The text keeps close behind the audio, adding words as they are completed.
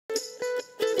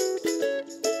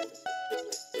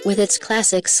With its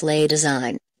classic sleigh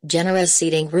design, generous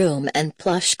seating room and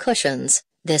plush cushions,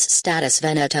 this status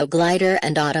Veneto glider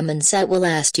and Ottoman set will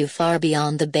last you far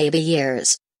beyond the baby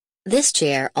years. This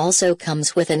chair also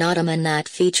comes with an Ottoman that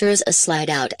features a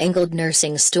slide-out angled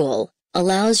nursing stool,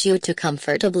 allows you to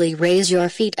comfortably raise your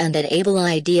feet and enable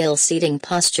ideal seating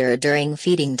posture during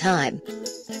feeding time.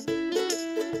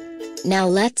 Now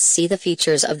let's see the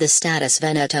features of the status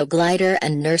Veneto glider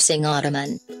and nursing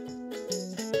Ottoman.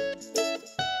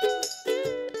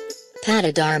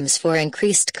 Padded arms for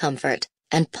increased comfort,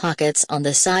 and pockets on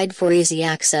the side for easy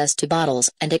access to bottles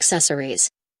and accessories.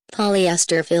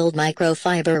 Polyester-filled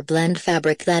microfiber blend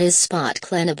fabric that is spot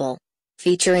cleanable.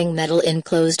 Featuring metal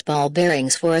enclosed ball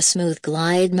bearings for a smooth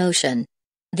glide motion.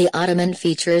 The Ottoman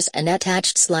features an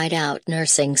attached slide-out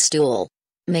nursing stool.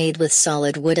 Made with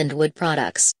solid wood and wood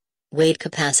products. Weight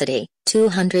capacity,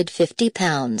 250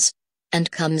 pounds. And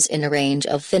comes in a range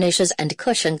of finishes and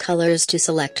cushion colors to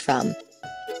select from.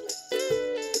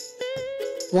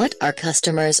 What are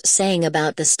customers saying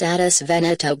about the status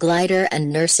Veneto glider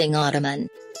and nursing Ottoman?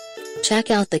 Check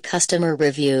out the customer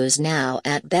reviews now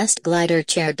at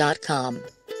bestgliderchair.com.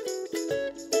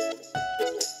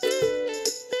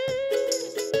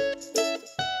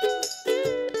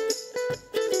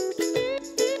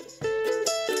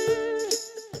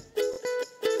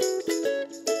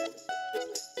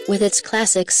 With its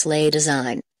classic sleigh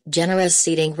design, generous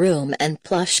seating room and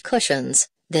plush cushions,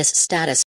 this status